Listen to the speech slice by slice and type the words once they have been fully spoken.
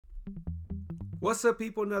What's up,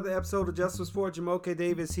 people? Another episode of Just for Sport. Jamoke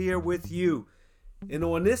Davis here with you. And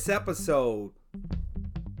on this episode,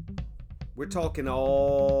 we're talking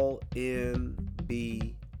all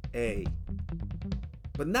NBA.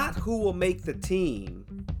 But not who will make the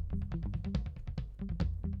team.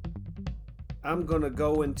 I'm going to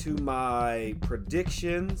go into my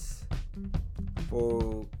predictions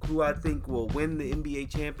for who I think will win the NBA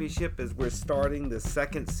championship as we're starting the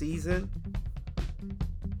second season.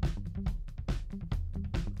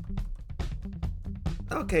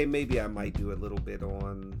 Okay, maybe I might do a little bit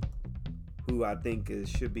on who I think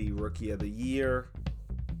should be Rookie of the Year.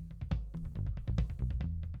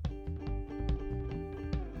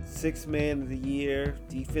 Sixth Man of the Year,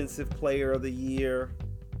 Defensive Player of the Year.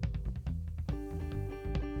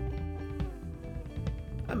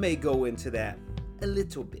 I may go into that a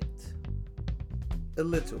little bit.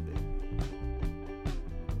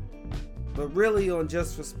 But really on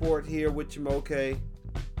Just for Sport here with Jamoke,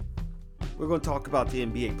 we're going to talk about the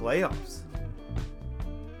NBA playoffs.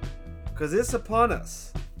 Because it's upon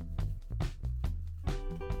us.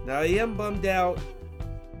 Now, I am bummed out.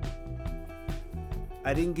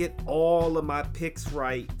 I didn't get all of my picks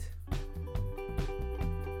right.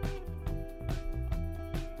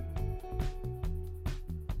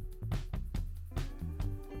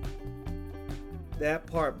 That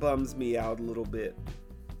part bums me out a little bit.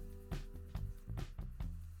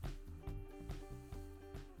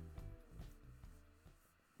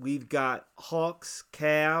 We've got Hawks,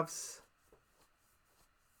 Cavs,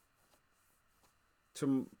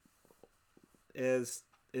 and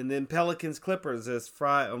then Pelicans, Clippers as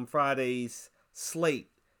on Friday's slate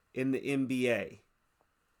in the NBA.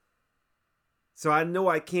 So I know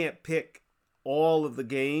I can't pick all of the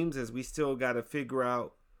games as we still got to figure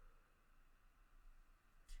out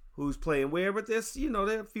who's playing where. But there are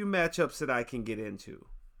a few matchups that I can get into.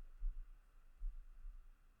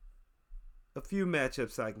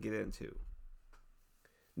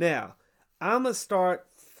 Now, I'm going to start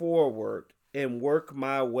forward and work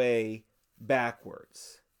my way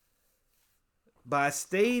backwards by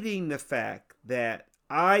stating the fact that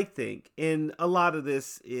I think, and a lot of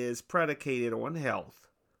this is predicated on health,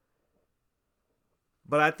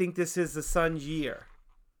 but I think this is the Suns' year.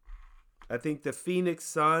 I think the Phoenix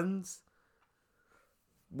Suns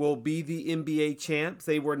will be the NBA champs.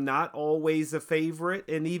 They were not always a favorite,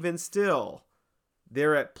 and even still,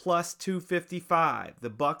 they're at plus 255. The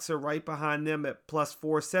Bucks are right behind them at plus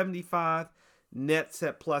 475. Nets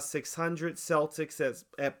at plus 600. Celtics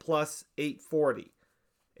at plus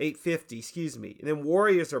 850, excuse me. And then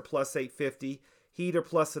Warriors are plus 850. Heat are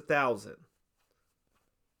plus 1,000.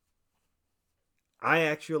 I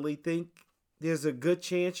actually think there's a good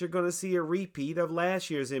chance you're going to see a repeat of last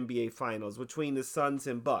year's NBA Finals between the Suns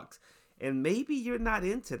and Bucks. And maybe you're not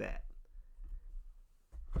into that.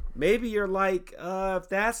 Maybe you're like, if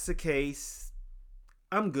that's the case,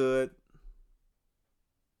 I'm good.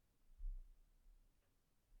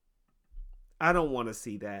 I don't want to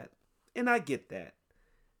see that. And I get that.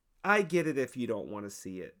 I get it if you don't want to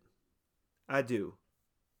see it. I do.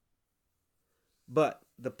 But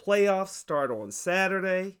the playoffs start on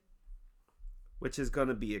Saturday, which is going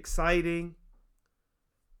to be exciting.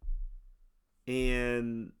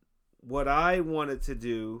 And what I wanted to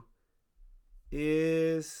do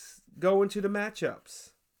is go into the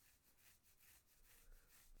matchups.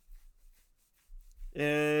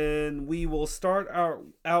 And we will start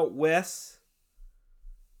out west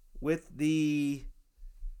with the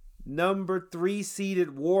number 3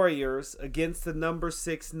 seeded Warriors against the number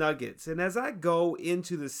 6 Nuggets. And as I go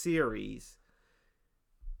into the series,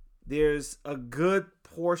 there's a good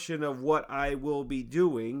portion of what I will be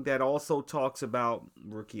doing that also talks about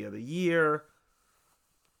Rookie of the Year,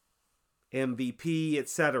 MVP,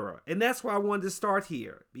 etc. And that's why I wanted to start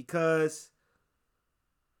here, because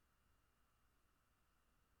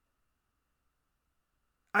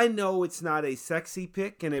I know it's not a sexy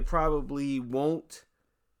pick and it probably won't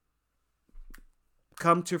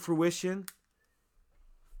come to fruition.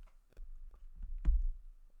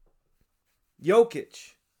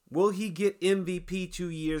 Jokic. Will he get MVP 2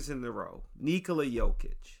 years in a row? Nikola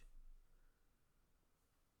Jokic.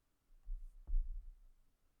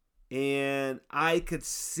 And I could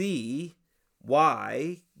see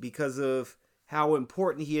why, because of how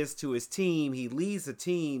important he is to his team. He leads the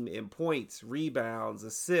team in points, rebounds,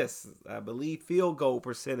 assists, I believe field goal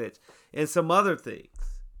percentage, and some other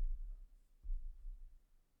things.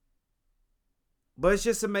 But it's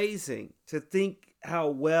just amazing to think how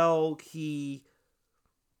well he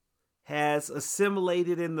has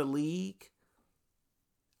assimilated in the league.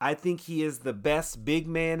 I think he is the best big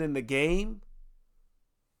man in the game.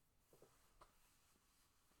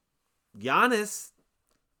 Giannis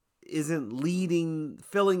isn't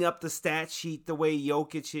filling up the stat sheet the way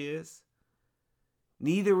Jokic is.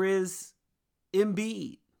 Neither is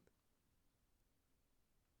Embiid.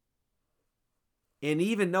 And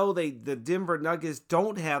even though the Denver Nuggets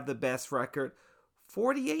don't have the best record,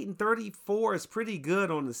 48-34 is pretty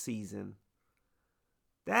good on the season.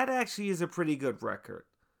 That actually is a pretty good record.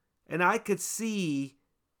 And I could see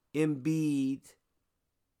Embiid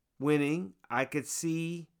winning. I could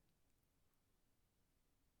see,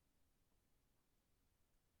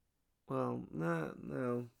 well,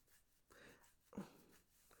 no.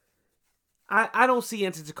 I don't see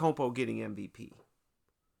Antetokounmpo getting MVP.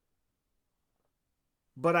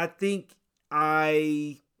 But I think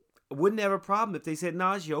I wouldn't have a problem if they said,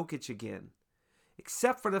 no, it's Jokic again.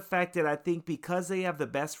 Except for the fact that I think because they have the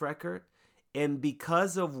best record and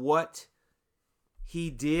because of what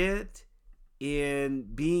he did in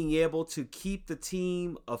being able to keep the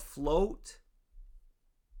team afloat,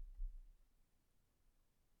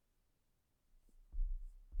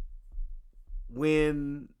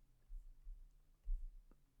 when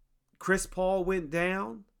Chris Paul went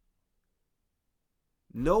down,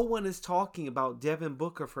 no one is talking about Devin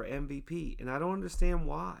Booker for MVP, and I don't understand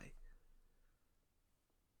why.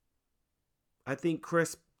 I think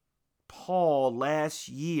Chris Paul last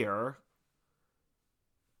year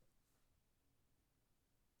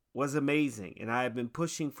was amazing, and I have been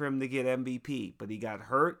pushing for him to get MVP, but he got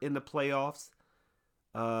hurt in the playoffs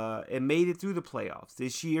and made it through the playoffs.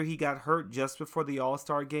 This year he got hurt just before the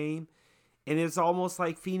All-Star game, and it's almost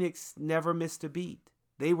like Phoenix never missed a beat.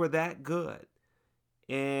 They were that good.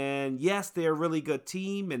 And yes, they're a really good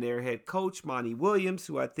team, and their head coach, Monty Williams,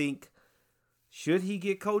 who I think, should he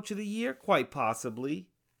get Coach of the Year? Quite possibly.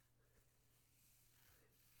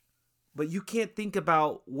 But you can't think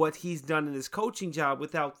about what he's done in his coaching job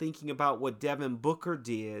without thinking about what Devin Booker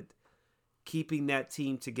did, keeping that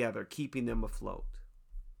team together, keeping them afloat.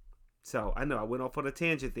 So, I know I went off on a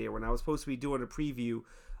tangent there when I was supposed to be doing a preview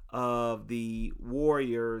of the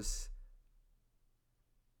Warriors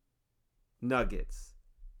Nuggets.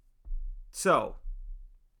 So,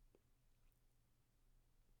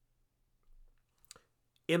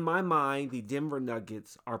 in my mind, the Denver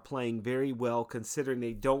Nuggets are playing very well considering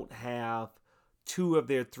they don't have two of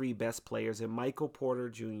their three best players in Michael Porter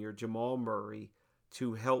Jr., Jamal Murray,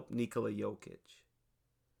 to help Nikola Jokic.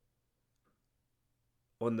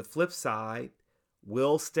 On the flip side,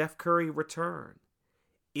 will Steph Curry return?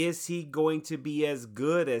 Is he going to be as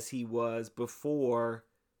good as he was before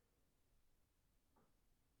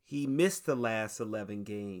he missed the last 11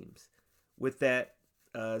 games with that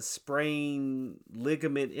sprained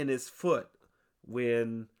ligament in his foot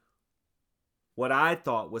when what I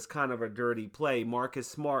thought was kind of a dirty play, Marcus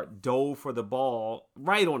Smart dove for the ball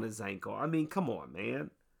right on his ankle? I mean, come on,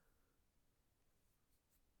 man.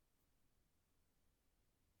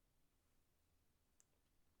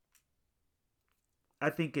 I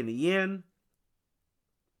think in the end,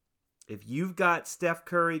 if you've got Steph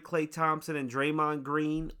Curry, Klay Thompson, and Draymond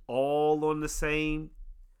Green all on the same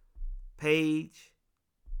page,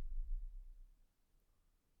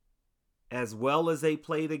 as well as they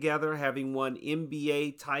play together, having won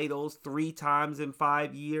NBA titles 3 times in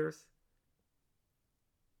 5 years,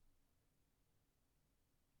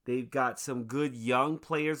 they've got some good young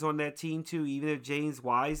players on that team too, even if James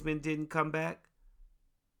Wiseman didn't come back.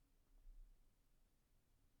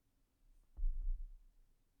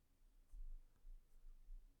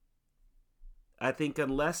 I think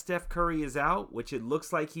unless Steph Curry is out, which it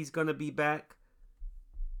looks like he's going to be back,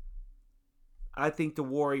 I think the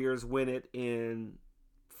Warriors win it in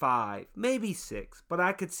 5, maybe 6, but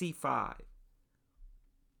I could see 5.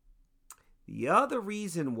 The other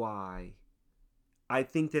reason why I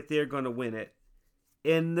think that they're going to win it,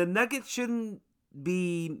 and the Nuggets shouldn't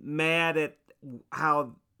be mad at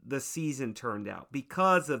how the season turned out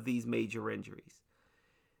because of these major injuries.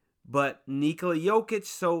 But Nikola Jokic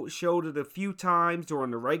showed it a few times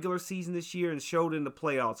during the regular season this year and showed in the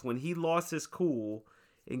playoffs when he lost his cool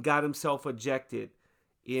and got himself ejected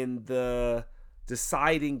in the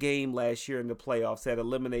deciding game last year in the playoffs that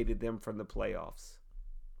eliminated them from the playoffs.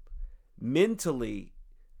 Mentally,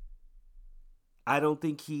 I don't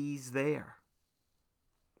think he's there.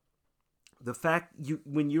 The fact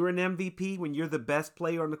when you're an MVP, when you're the best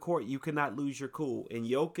player on the court, you cannot lose your cool. And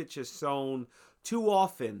Jokic has shown too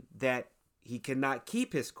often that he cannot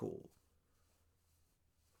keep his cool.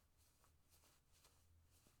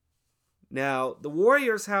 Now, the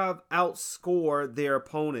Warriors have outscored their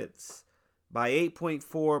opponents by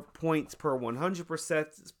 8.4 points per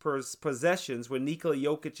 100% possessions when Nikola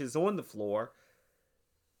Jokic is on the floor.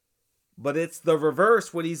 but it's the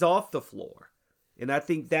reverse when he's off the floor. And I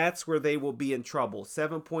think that's where they will be in trouble.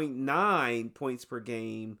 7.9 points per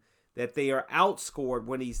game, that they are outscored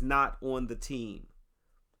when he's not on the team.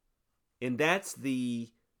 And that's the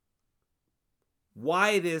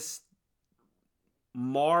widest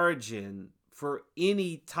margin for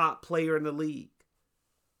any top player in the league.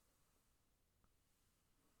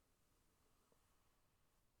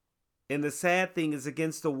 And the sad thing is,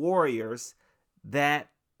 against the Warriors, that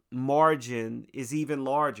margin is even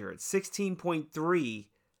larger. It's 16.3.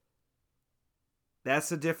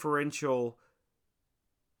 That's a differential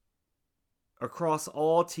across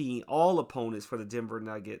all opponents for the Denver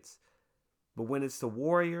Nuggets. But when it's the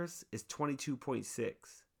Warriors, it's 22.6.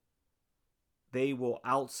 They will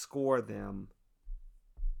outscore them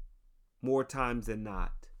more times than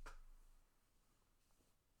not.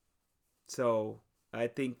 So I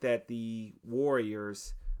think that the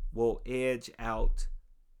Warriors will edge out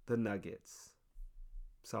the Nuggets.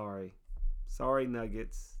 Sorry,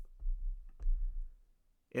 Nuggets.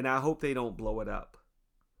 And I hope they don't blow it up.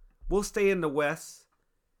 We'll stay in the West.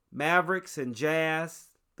 Mavericks and Jazz,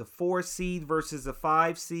 the 4 seed versus the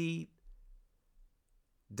 5 seed.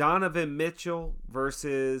 Donovan Mitchell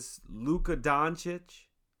versus Luka Doncic.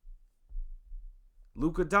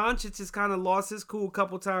 Luka Doncic has kind of lost his cool a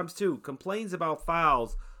couple times too. Complains about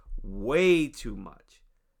fouls way too much.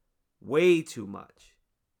 Way too much.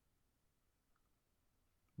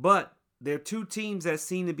 But there are two teams that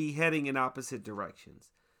seem to be heading in opposite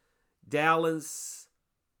directions. Dallas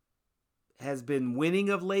has been winning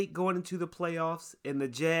of late going into the playoffs, and the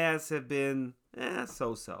Jazz have been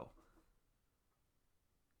so-so.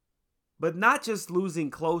 But not just losing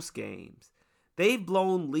close games. They've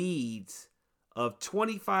blown leads of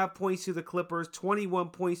 25 points to the Clippers, 21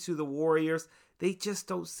 points to the Warriors. They just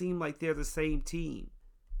don't seem like they're the same team.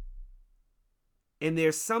 And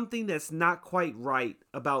there's something that's not quite right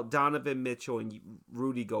about Donovan Mitchell and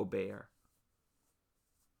Rudy Gobert.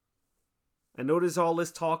 I know there's all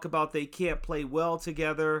this talk about they can't play well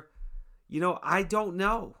together. I don't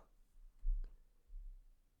know.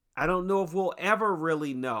 I don't know if we'll ever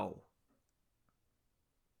really know.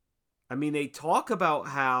 I mean, they talk about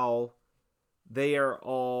how they are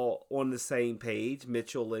all on the same page,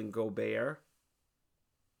 Mitchell and Gobert.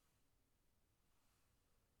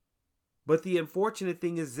 But the unfortunate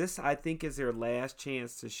thing is, this, I think, is their last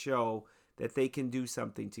chance to show that they can do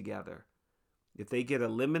something together. If they get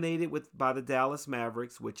eliminated by the Dallas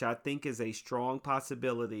Mavericks, which I think is a strong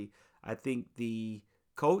possibility, I think the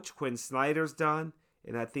coach, Quinn Snyder's done,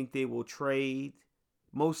 and I think they will trade.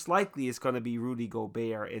 Most likely it's going to be Rudy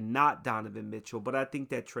Gobert and not Donovan Mitchell, but I think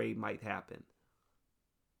that trade might happen.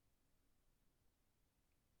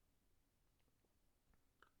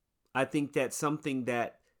 I think that's something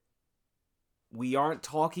that we aren't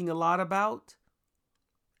talking a lot about.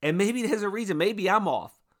 And maybe there's a reason. Maybe I'm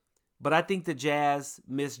off. But I think the Jazz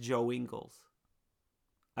miss Joe Ingles.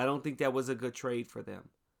 I don't think that was a good trade for them.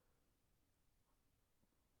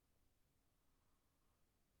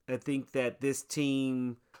 I think that this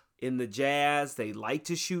team in the Jazz, they like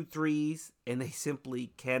to shoot threes, and they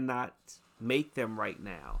simply cannot make them right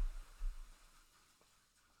now.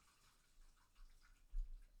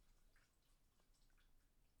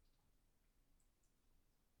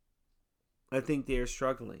 I think they're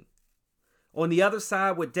struggling. On the other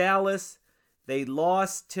side with Dallas, they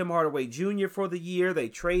lost Tim Hardaway Jr. for the year. They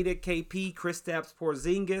traded KP, Kristaps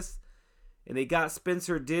Porzingis, and they got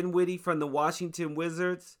Spencer Dinwiddie from the Washington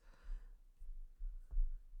Wizards.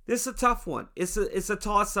 This is a tough one. It's a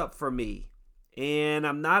toss-up for me. And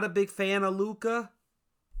I'm not a big fan of Luka.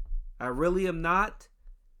 I really am not.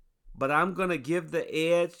 But I'm going to give the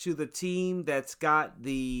edge to the team that's got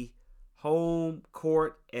the home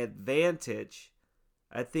court advantage.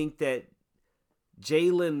 I think that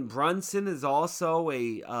Jalen Brunson is also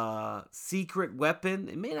a secret weapon.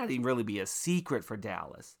 It may not even really be a secret for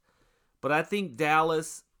Dallas. But I think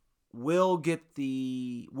Dallas will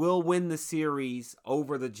win the series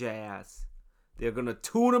over the Jazz. They're going to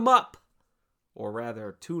tune them up, or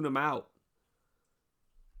rather tune them out.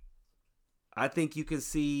 I think you can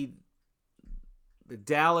see the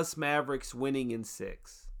Dallas Mavericks winning in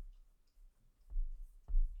 6.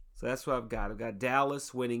 So that's what I've got. I've got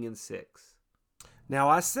Dallas winning in 6. Now,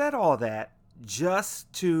 I said all that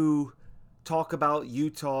just to talk about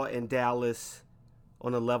Utah and Dallas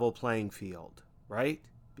on a level playing field, right?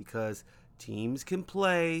 Because teams can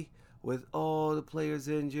play with, the player's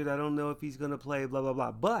injured. I don't know if he's going to play, blah, blah,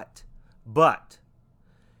 blah. But,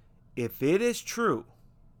 if it is true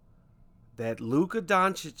that Luka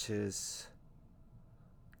Doncic's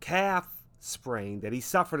calf sprain that he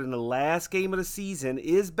suffered in the last game of the season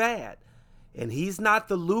is bad, and he's not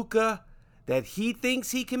the Luka that he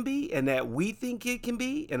thinks he can be and that we think he can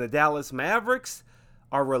be, and the Dallas Mavericks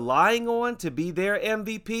are relying on to be their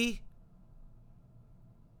MVP,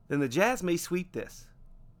 then the Jazz may sweep this.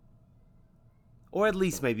 Or at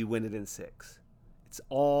least maybe win it in 6. It's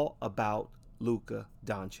all about Luka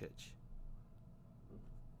Doncic.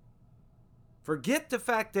 Forget the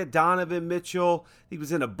fact that Donovan Mitchell, he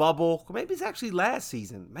was in a bubble. Maybe it's actually last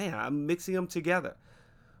season. Man, I'm mixing them together.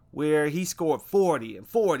 Where he scored 40 and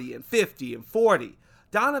 40 and 50 and 40.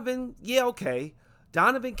 Donovan, yeah, okay.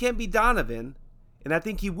 Donovan can be Donovan. And I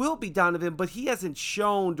think he will be Donovan, but he hasn't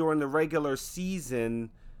shown during the regular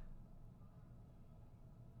season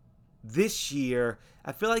this year.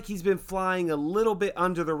 I feel like he's been flying a little bit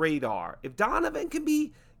under the radar. If Donovan can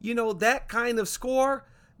be, that kind of score,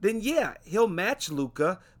 then yeah, he'll match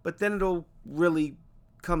Luka, but then it'll really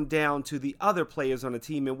come down to the other players on the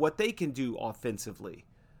team and what they can do offensively.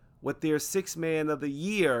 What their 6th man of the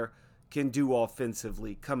year can do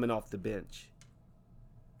offensively coming off the bench.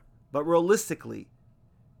 But realistically,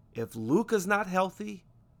 if Luka's not healthy,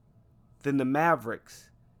 then the Mavericks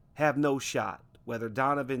have no shot, whether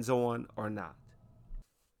Donovan's on or not.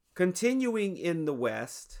 Continuing in the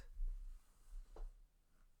West,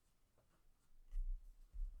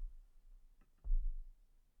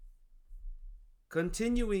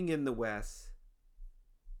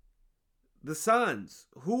 the Suns,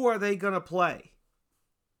 who are they going to play?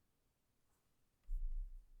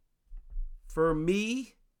 For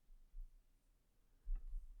me,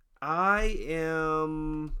 I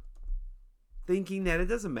am thinking that it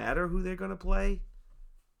doesn't matter who they're going to play.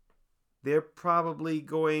 They're probably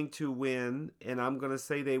going to win, and I'm going to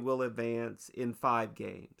say they will advance in 5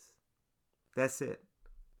 games. That's it.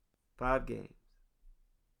 5 games.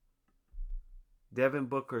 Devin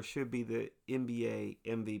Booker should be the NBA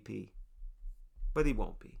MVP, but he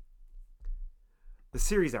won't be. The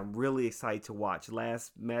series I'm really excited to watch,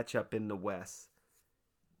 last matchup in the West,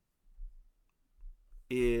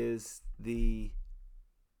 is the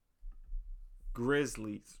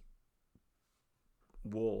Grizzlies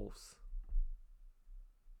Wolves.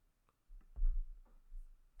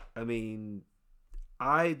 I mean,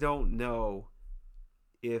 I don't know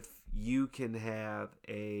if you can have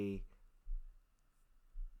a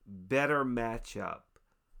better matchup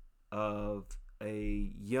of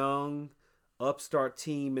a young upstart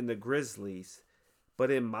team in the Grizzlies,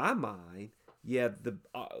 but in my mind, the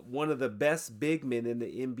one of the best big men in the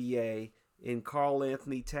NBA in Karl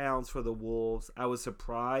Anthony Towns for the Wolves. I was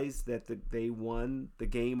surprised that they won the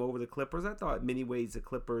game over the Clippers. I thought in many ways the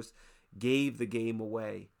Clippers gave the game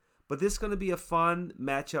away, but this is going to be a fun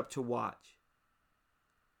matchup to watch.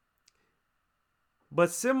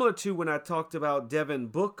 But similar to when I talked about Devin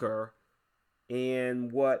Booker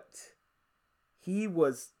and what he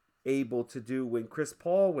was able to do when Chris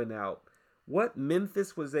Paul went out, what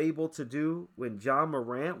Memphis was able to do when Ja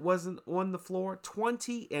Morant wasn't on the floor,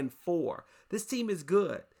 20-4. This team is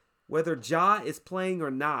good, whether Ja is playing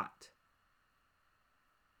or not.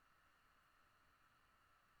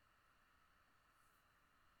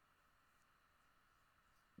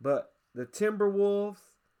 But the Timberwolves,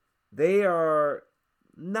 they are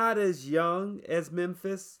not as young as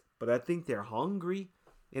Memphis, but I think they're hungry.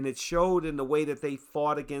 And it showed in the way that they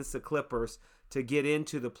fought against the Clippers to get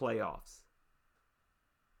into the playoffs.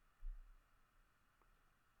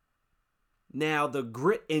 Now, the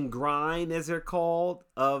grit and grind, as they're called,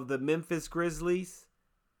 of the Memphis Grizzlies,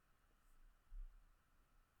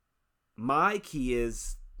 my key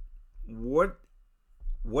is, what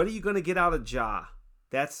are you going to get out of Ja?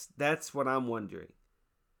 That's what I'm wondering.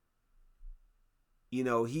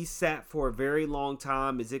 He sat for a very long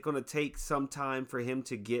time. Is it going to take some time for him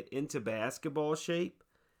to get into basketball shape?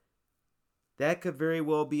 That could very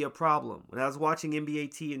well be a problem. When I was watching NBA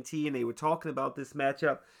TNT and they were talking about this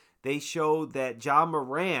matchup, they showed that Ja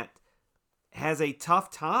Morant has a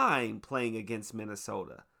tough time playing against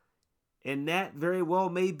Minnesota. And that very well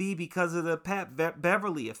may be because of the Pat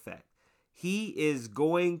Beverly effect. He is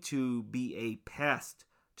going to be a pest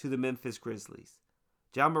to the Memphis Grizzlies.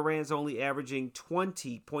 Ja Morant's only averaging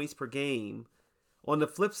 20 points per game. On the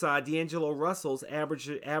flip side, D'Angelo Russell's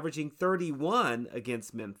averaging 31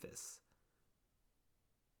 against Memphis.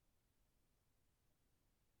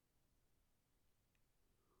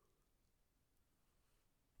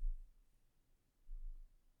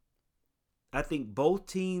 I think both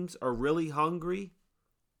teams are really hungry.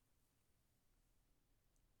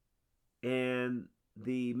 And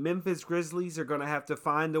the Memphis Grizzlies are going to have to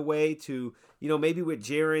find a way to, maybe with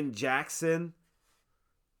Jaren Jackson,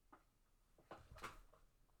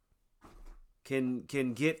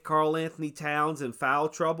 can get Karl Anthony Towns in foul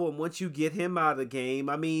trouble. And once you get him out of the game,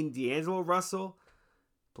 I mean, D'Angelo Russell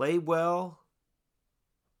played well.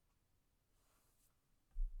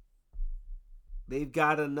 They've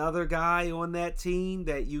got another guy on that team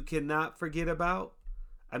that you cannot forget about.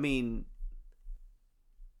 I mean,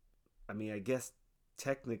 I guess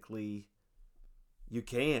technically you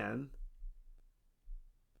can.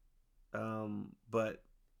 But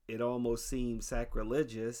it almost seems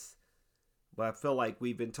sacrilegious. But I feel like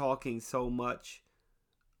we've been talking so much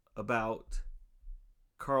about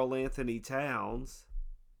Karl Anthony Towns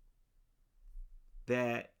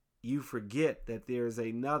that you forget that there's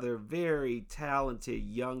another very talented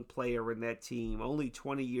young player in that team, only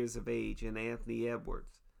 20 years of age, in Anthony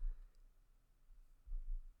Edwards.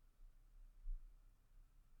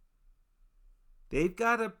 They've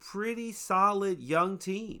got a pretty solid young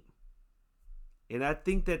team. And I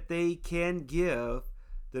think that they can give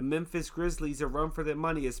the Memphis Grizzlies a run for their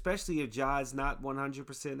money, especially if Ja's not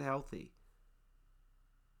 100% healthy.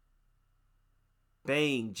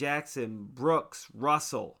 Bane, Jackson, Brooks,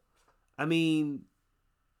 Russell. I mean,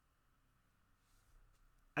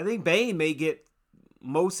 I think Bane may get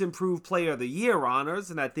Most Improved Player of the Year honors,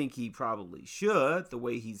 and I think he probably should, the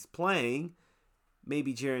way he's playing.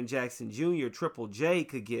 Maybe Jaren Jackson Jr., Triple J,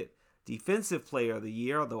 could get Defensive Player of the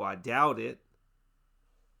Year, although I doubt it.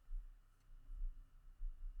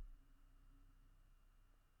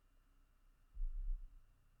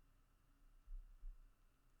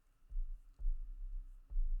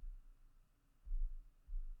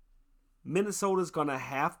 Minnesota's going to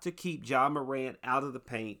have to keep Ja Morant out of the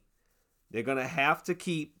paint. They're going to have to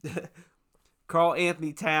keep Karl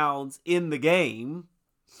Anthony Towns in the game.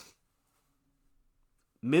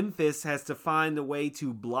 Memphis has to find a way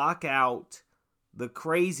to block out the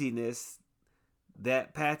craziness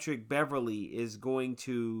that Patrick Beverley is going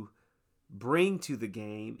to bring to the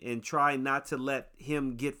game and try not to let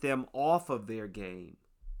him get them off of their game.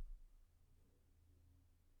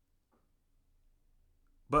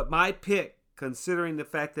 But my pick, considering the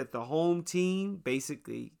fact that the home team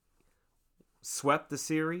basically swept the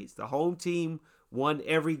series, the home team won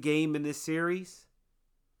every game in this series,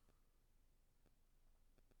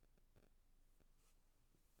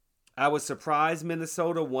 I was surprised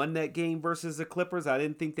Minnesota won that game versus the Clippers. I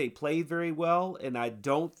didn't think they played very well, and I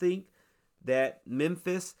don't think that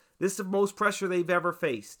Memphis, this is the most pressure they've ever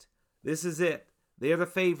faced. This is it. They're the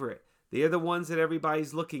favorite. They're the ones that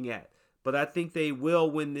everybody's looking at. But I think they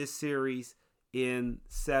will win this series in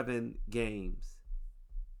 7 games.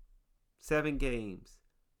 7 games.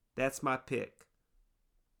 That's my pick.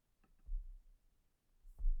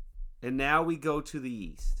 And now we go to the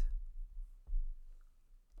East.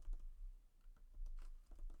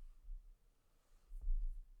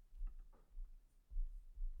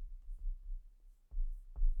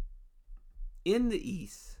 In the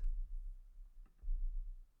East,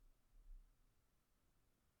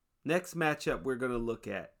 next matchup we're going to look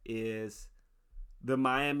at is the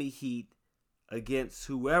Miami Heat against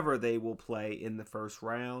whoever they will play in the first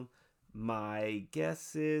round. My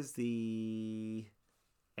guess is the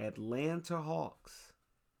Atlanta Hawks.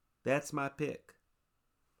 That's my pick.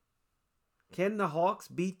 Can the Hawks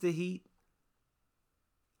beat the Heat?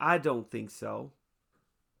 I don't think so.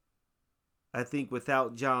 I think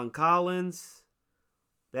without John Collins,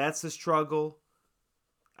 that's a struggle.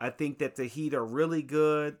 I think that the Heat are really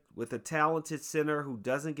good with a talented center who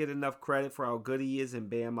doesn't get enough credit for how good he is in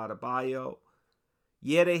Bam Adebayo.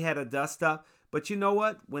 Yeah, they had a dust up, but you know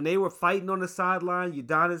what? When they were fighting on the sideline,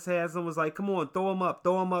 Udonis Haslem was like, come on, throw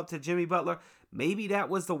him up to Jimmy Butler. Maybe that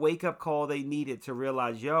was the wake-up call they needed to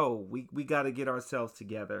realize, we got to get ourselves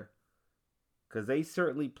together. Because they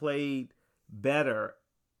certainly played better.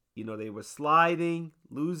 You know, they were sliding,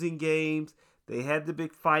 losing games. They had the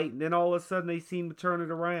big fight, and then all of a sudden they seemed to turn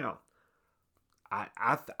it around.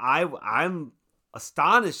 I'm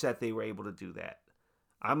astonished that they were able to do that.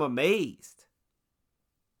 I'm amazed.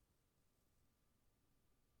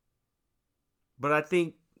 But I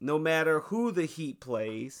think no matter who the Heat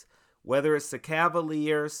plays, whether it's the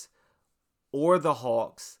Cavaliers or the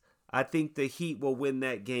Hawks, I think the Heat will win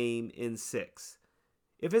that game in 6.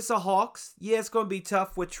 If it's the Hawks, yeah, it's going to be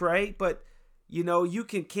tough with Trey, but, you know, you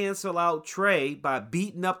can cancel out Trey by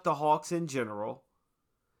beating up the Hawks in general.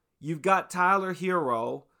 You've got Tyler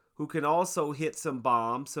Hero, who can also hit some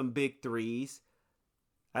bombs, some big threes.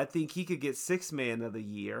 I think he could get 6th Man of the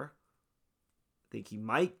Year. I think he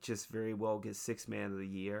might just very well get 6th Man of the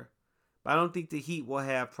Year. But I don't think the Heat will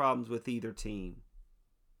have problems with either team.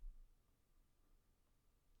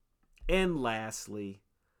 And lastly,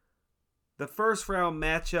 the first round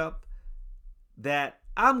matchup that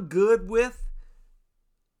I'm good with,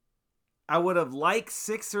 I would have liked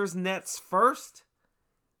Sixers Nets first,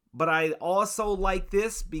 but I also like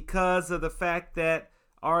this because of the fact that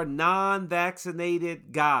our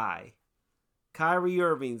non-vaccinated guy, Kyrie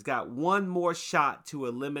Irving's got one more shot to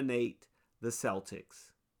eliminate the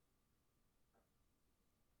Celtics.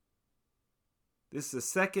 This is the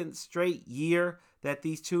second straight year that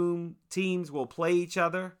these two teams will play each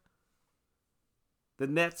other. The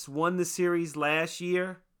Nets won the series last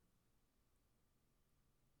year.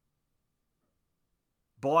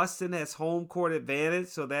 Boston has home court advantage,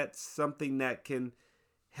 so that's something that can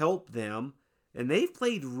help them. And they've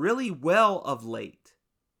played really well of late.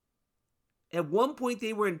 At one point,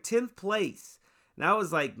 they were in 10th place. And I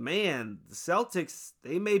was like, man, the Celtics,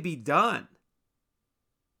 they may be done.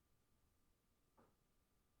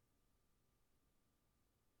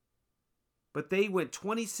 But they went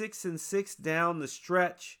 26-6 down the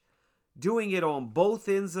stretch, doing it on both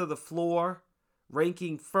ends of the floor,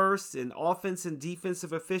 ranking first in offense and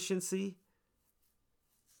defensive efficiency,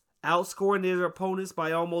 outscoring their opponents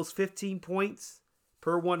by almost 15 points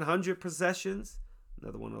per 100 possessions.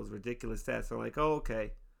 Another one of those ridiculous stats. I'm like, oh,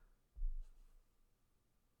 okay.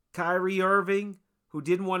 Kyrie Irving, who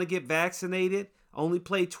didn't want to get vaccinated, only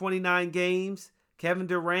played 29 games. Kevin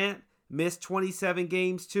Durant missed 27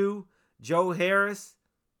 games too. Joe Harris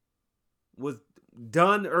was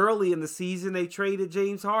done early in the season. They traded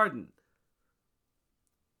James Harden.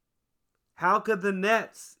 How could the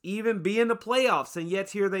Nets even be in the playoffs? And yet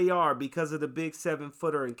here they are because of the big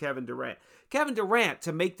 7-footer and Kevin Durant. Kevin Durant,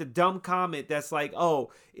 to make the dumb comment that's like,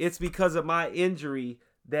 oh, it's because of my injury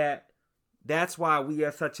that's why we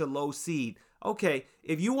are such a low seed. Okay,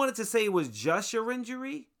 if you wanted to say it was just your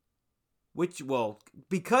injury,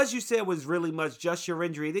 because you said it was really much just your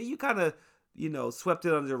injury, then you kind of, swept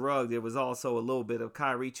it under the rug. There was also a little bit of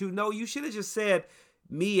Kyrie too. No, you should have just said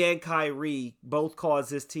me and Kyrie both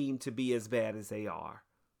caused this team to be as bad as they are.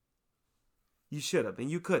 You should have,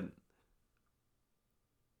 and you couldn't.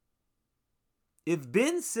 If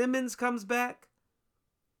Ben Simmons comes back,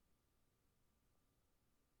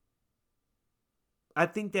 I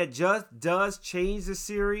think that just does change the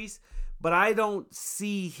series, but I don't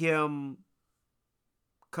see him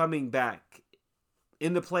coming back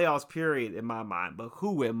in the playoffs, period, in my mind. But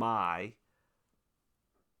who am I?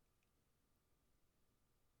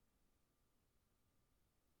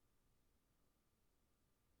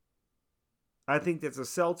 I think that the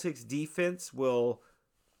Celtics defense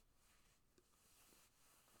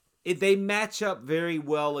they match up very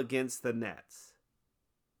well against the Nets.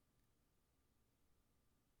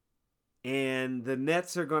 And the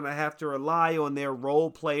Nets are going to have to rely on their role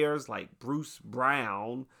players like Bruce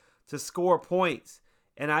Brown to score points.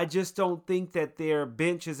 And I just don't think that their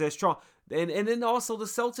bench is as strong. And then also the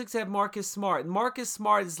Celtics have Marcus Smart. And Marcus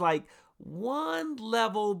Smart is like one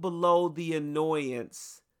level below the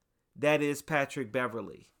annoyance that is Patrick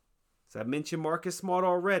Beverley. So I mentioned Marcus Smart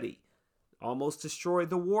already. Almost destroyed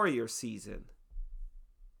the Warriors season.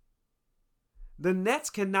 The Nets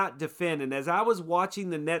cannot defend, and as I was watching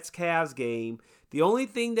the Nets-Cavs game, the only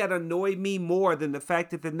thing that annoyed me more than the fact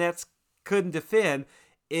that the Nets couldn't defend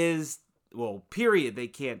is, period, they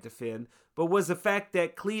can't defend, but was the fact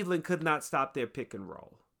that Cleveland could not stop their pick and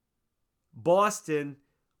roll. Boston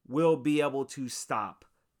will be able to stop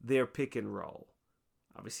their pick and roll.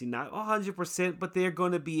 Obviously not 100%, but they're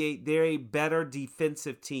going to be they're a better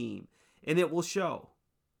defensive team, and it will show.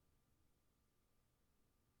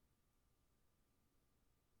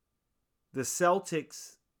 The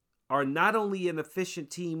Celtics are not only an efficient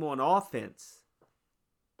team on offense,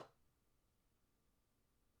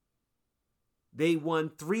 they won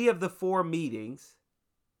 3 of the 4 meetings,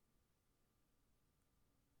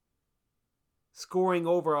 scoring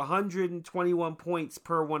over 121 points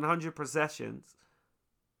per 100 possessions.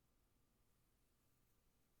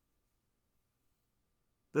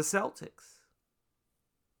 The Celtics.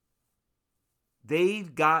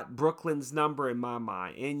 They've got Brooklyn's number in my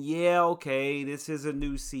mind. And yeah, okay, this is a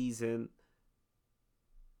new season.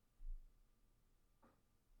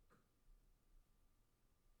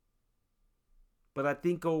 But I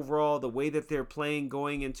think overall, the way that they're playing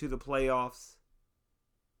going into the playoffs,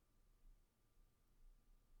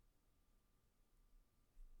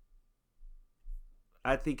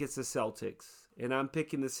 I think it's the Celtics. And I'm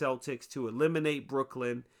picking the Celtics to eliminate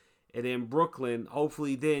Brooklyn. And in Brooklyn,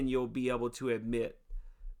 hopefully then you'll be able to admit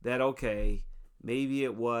that, okay, maybe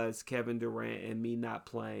it was Kevin Durant and me not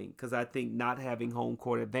playing. Because I think not having home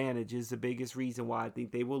court advantage is the biggest reason why I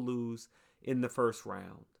think they will lose in the first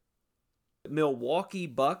round. Milwaukee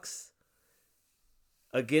Bucks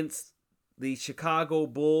against the Chicago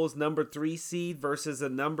Bulls, number 3 seed versus a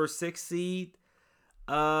number 6 seed.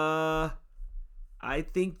 I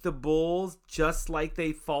think the Bulls, just like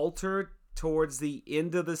they faltered towards the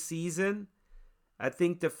end of the season, I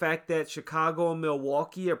think the fact that Chicago and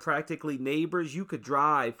Milwaukee are practically neighbors, you could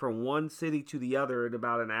drive from one city to the other in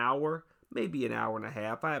about an hour, maybe an hour and a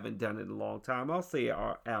half. I haven't done it in a long time. I'll say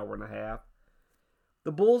an hour and a half.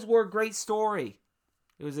 The Bulls were a great story.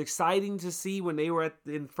 It was exciting to see when they were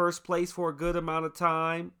in first place for a good amount of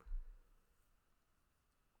time.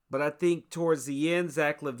 But I think towards the end,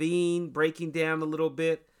 Zach LaVine breaking down a little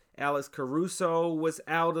bit. Alex Caruso was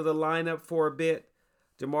out of the lineup for a bit.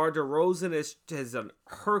 DeMar DeRozan has an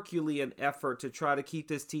Herculean effort to try to keep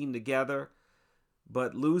this team together.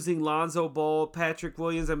 But losing Lonzo Ball, Patrick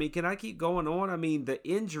Williams, I mean, can I keep going on? I mean, the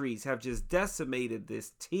injuries have just decimated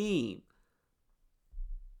this team.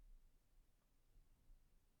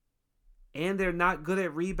 And they're not good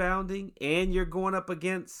at rebounding. And you're going up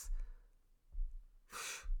against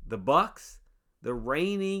the Bucks, the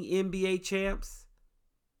reigning NBA champs.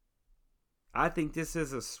 I think this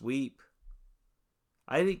is a sweep.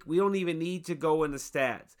 I think we don't even need to go into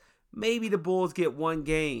stats. Maybe the Bulls get one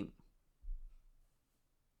game.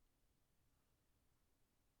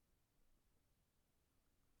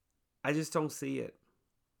 I just don't see it.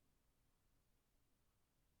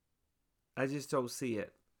 I just don't see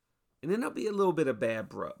it. And then there'll be a little bit of bad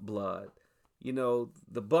blood. You know,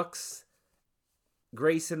 the Bucks,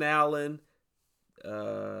 Grayson Allen,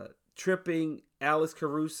 tripping Alex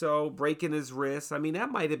Caruso, breaking his wrist. I mean, that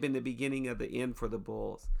might have been the beginning of the end for the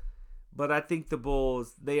Bulls. But I think the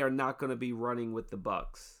Bulls, they are not going to be running with the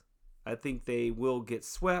Bucks. I think they will get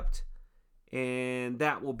swept, and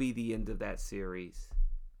that will be the end of that series.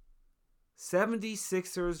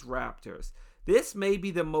 76ers Raptors. This may be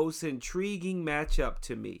the most intriguing matchup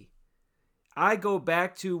to me. I go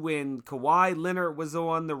back to when Kawhi Leonard was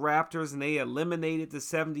on the Raptors and they eliminated the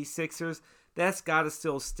 76ers. That's got to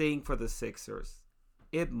still sting for the Sixers.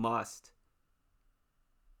 It must.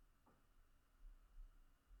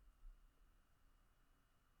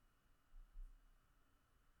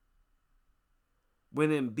 When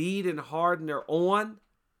Embiid and Harden are on,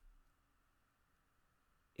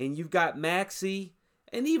 and you've got Maxey,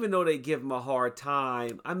 and even though they give him a hard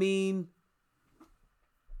time, I mean,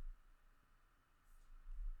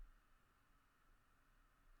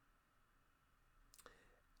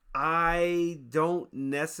 I don't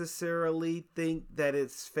necessarily think that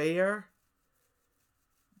it's fair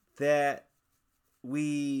that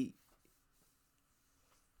we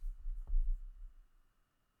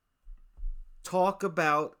talk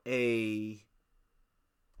about a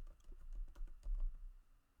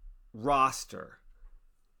roster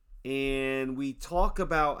and we talk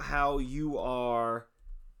about how you've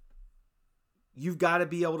got to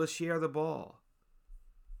be able to share the ball.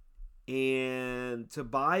 And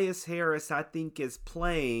Tobias Harris, I think, is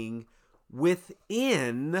playing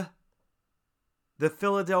within the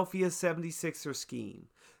Philadelphia 76ers scheme.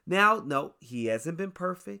 Now, no, he hasn't been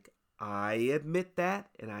perfect. I admit that.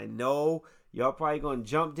 And I know y'all probably going to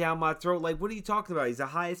jump down my throat. Like, what are you talking about? He's the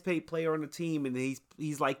highest paid player on the team, and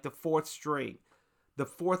he's like the fourth string, the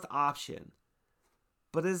fourth option.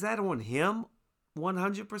 But is that on him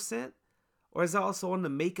 100%? Or is it also on the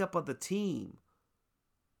makeup of the team?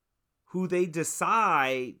 Who they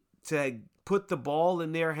decide to put the ball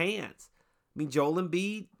in their hands. I mean, Joel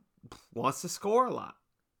Embiid wants to score a lot.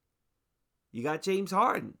 You got James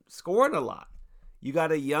Harden scoring a lot. You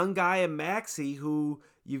got a young guy in Maxey who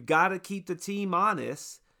you've got to keep the team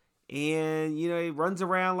honest. And, you know, he runs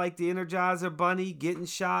around like the Energizer Bunny, getting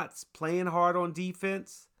shots, playing hard on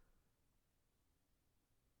defense.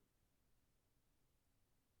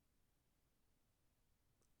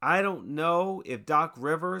 I don't know if Doc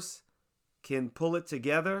Rivers can pull it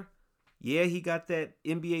together. Yeah, he got that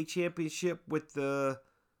NBA championship with the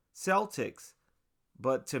Celtics.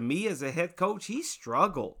 But to me, as a head coach, he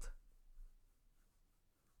struggled.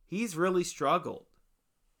 He's really struggled.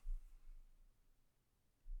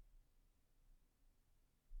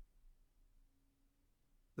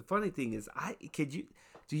 The funny thing is,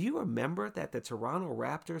 do you remember that the Toronto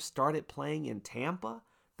Raptors started playing in Tampa?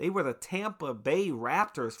 They were the Tampa Bay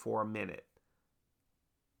Raptors for a minute.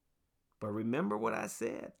 But remember what I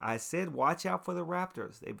said? I said watch out for the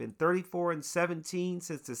Raptors. They've been 34-17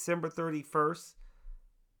 since December 31st.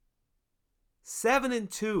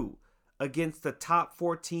 7-2 against the top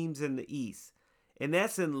four teams in the East. And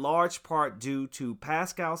that's in large part due to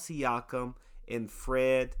Pascal Siakam and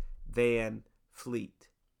Fred VanVleet.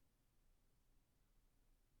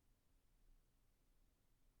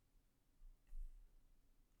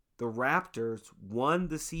 The Raptors won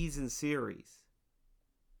the season series.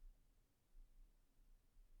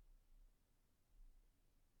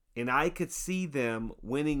 And I could see them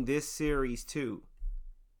winning this series too.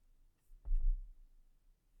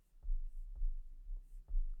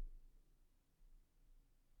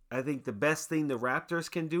 I think the best thing the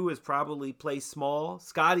Raptors can do is probably play small.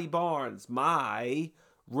 Scotty Barnes, my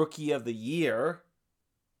rookie of the year.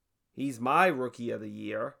 He's my rookie of the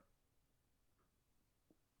year.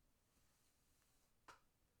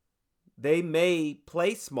 They may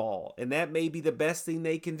play small, and that may be the best thing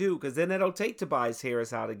they can do, because then that'll take Tobias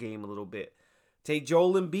Harris out of the game a little bit. Take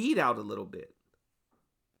Joel Embiid out a little bit.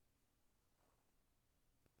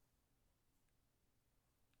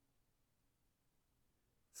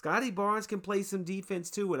 Scotty Barnes can play some defense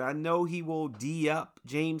too, and I know he will D up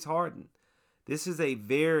James Harden. This is a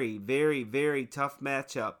very, very, very tough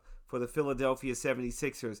matchup for the Philadelphia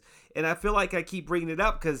 76ers. And I feel like I keep bringing it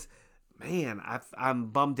up because, man, I'm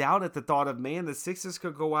bummed out at the thought of, the Sixers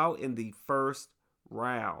could go out in the first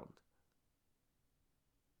round.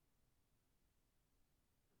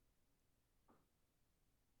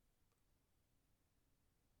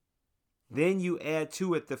 Then you add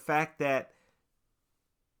to it the fact that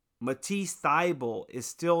Matisse Thybulle is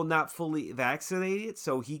still not fully vaccinated,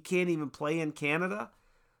 so he can't even play in Canada.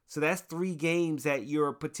 So that's 3 games that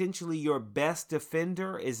potentially your best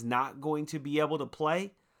defender is not going to be able to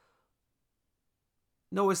play.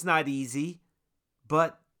 No, it's not easy,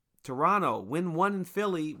 but Toronto, win 1 in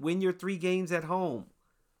Philly, win your 3 games at home.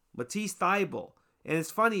 Matisse Thybulle. And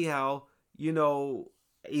it's funny how,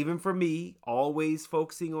 even for me, always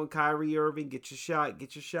focusing on Kyrie Irving, get your shot,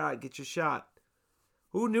 get your shot, get your shot.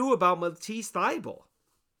 Who knew about Matisse Thybulle?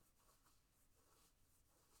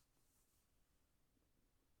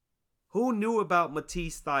 Who knew about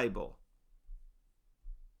Matisse Thybulle?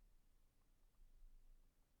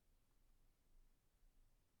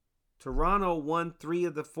 Toronto won 3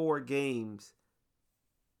 of the 4 games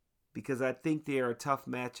because I think they are a tough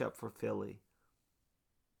matchup for Philly.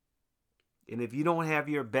 And if you don't have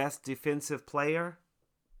your best defensive player,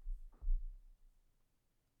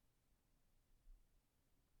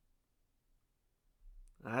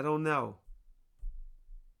 I don't know.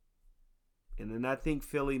 And then I think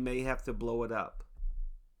Philly may have to blow it up.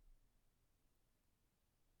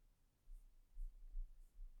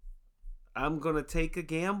 I'm going to take a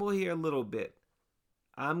gamble here a little bit.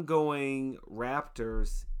 I'm going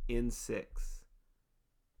Raptors in 6.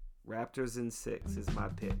 Raptors in 6 is my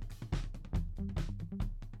pick.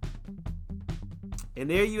 And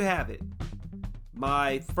there you have it.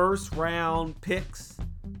 My first round picks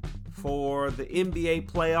for the NBA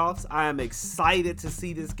playoffs. I am excited to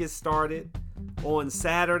see this get started on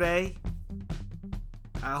Saturday.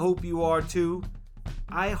 I hope you are too.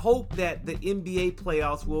 I hope that the NBA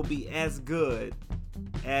playoffs will be as good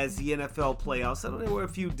as the NFL playoffs. I know there were a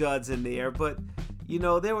few duds in there, but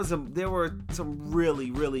there were some really,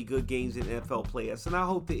 really good games in NFL playoffs, and I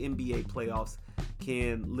hope the NBA playoffs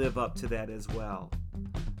can live up to that as well.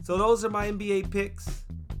 So those are my NBA picks.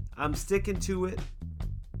 I'm sticking to it.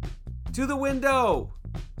 To the window.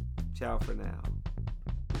 Ciao for now.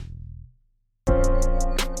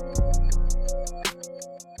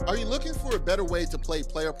 Are you looking for a better way to play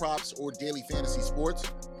player props or daily fantasy sports?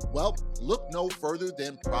 Well, look no further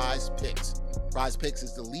than Prize Picks. Prize Picks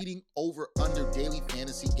is the leading over-under daily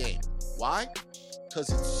fantasy game. Why? Because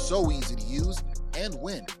it's so easy to use and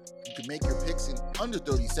win. You can make your picks in under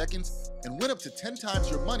 30 seconds and win up to 10 times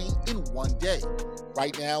your money in one day.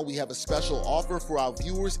 Right now, we have a special offer for our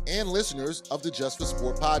viewers and listeners of the Just for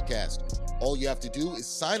Sport podcast. All you have to do is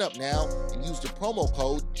sign up now and use the promo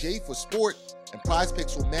code J4Sport, and Prize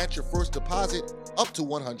Picks will match your first deposit up to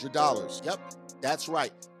 $100. Yep, that's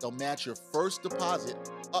right. They'll match your first deposit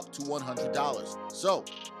up to $100. So,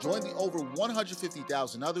 join the over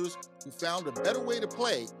 150,000 others who found a better way to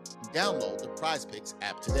play and download the Prize Picks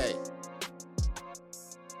app today.